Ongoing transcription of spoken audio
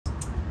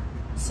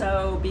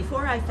So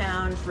before I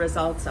found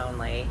Results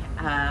Only,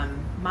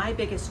 my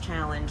biggest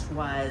challenge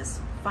was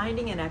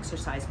finding an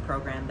exercise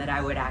program that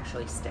I would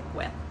actually stick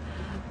with.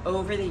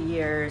 Over the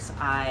years,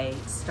 I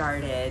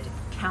started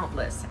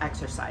countless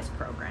exercise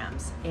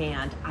programs,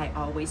 and I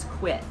always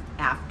quit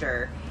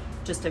after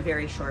just a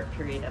very short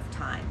period of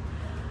time.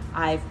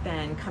 I've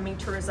been coming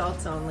to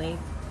Results Only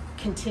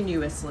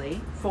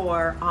continuously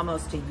for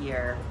almost a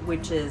year,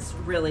 which is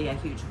really a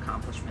huge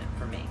accomplishment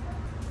for me.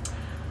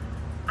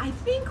 I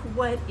think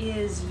what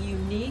is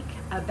unique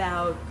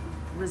about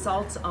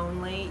Results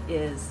Only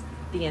is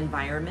the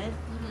environment.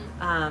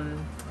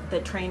 The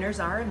trainers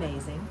are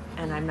amazing,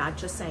 and I'm not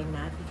just saying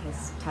that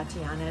because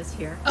Tatiana is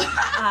here.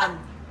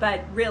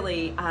 But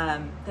really,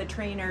 the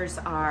trainers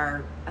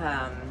are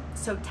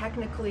so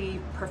technically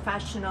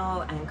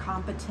professional and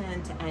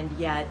competent, and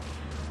yet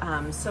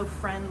so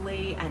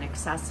friendly and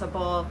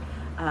accessible.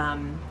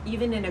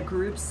 Even in a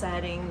group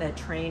setting, the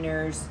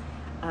trainers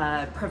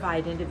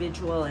provide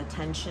individual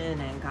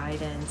attention and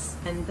guidance,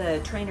 and the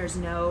trainers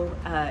know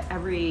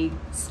every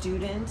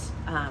student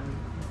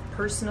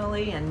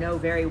personally and know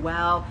very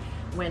well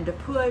when to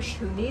push,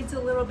 who needs a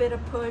little bit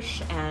of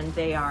push, and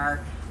they are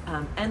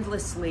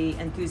endlessly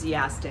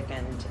enthusiastic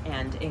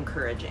and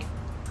encouraging.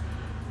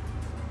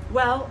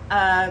 Well,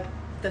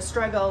 the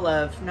struggle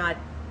of not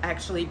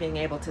actually being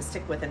able to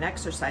stick with an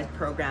exercise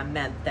program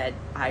meant that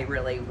I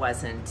really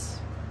wasn't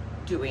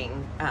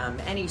doing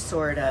any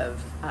sort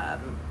of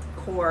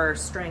core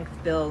strength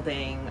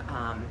building,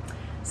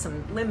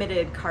 some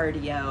limited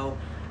cardio,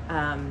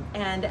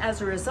 and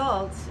as a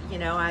result, you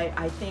know,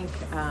 I think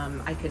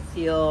I could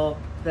feel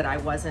that I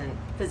wasn't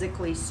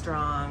physically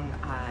strong.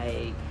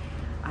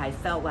 I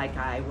felt like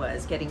I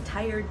was getting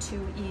tired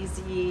too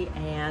easy,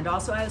 and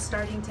also I was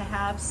starting to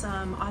have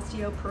some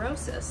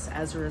osteoporosis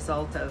as a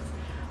result of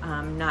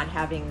not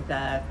having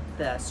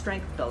the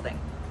strength building.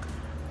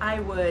 I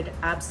would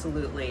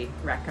absolutely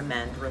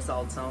recommend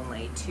Results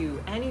Only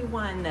to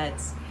anyone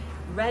that's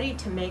ready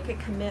to make a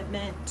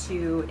commitment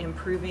to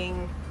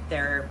improving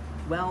their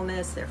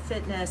wellness, their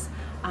fitness,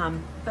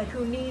 but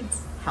who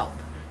needs help,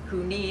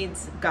 who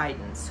needs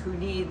guidance, who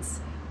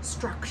needs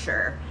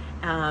structure,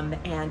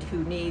 and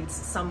who needs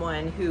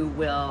someone who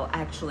will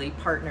actually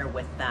partner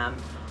with them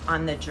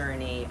on the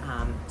journey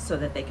so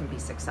that they can be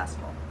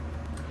successful.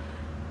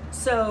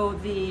 So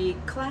the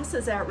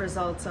classes at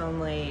Results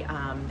Only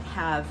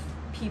have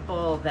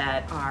people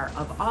that are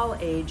of all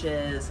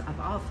ages, of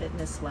all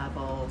fitness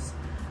levels,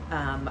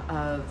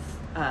 of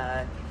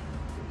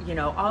you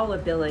know, all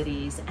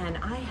abilities, and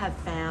I have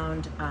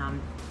found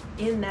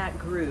in that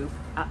group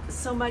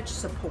so much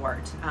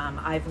support.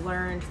 I've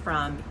learned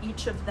from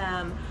each of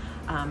them.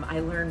 I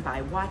learned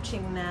by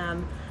watching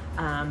them,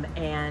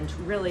 and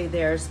really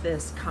there's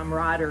this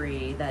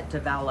camaraderie that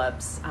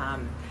develops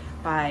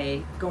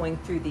by going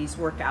through these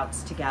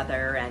workouts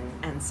together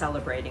and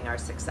celebrating our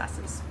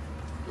successes.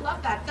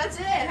 Love that. That's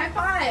it. High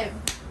five.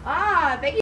 Thank you.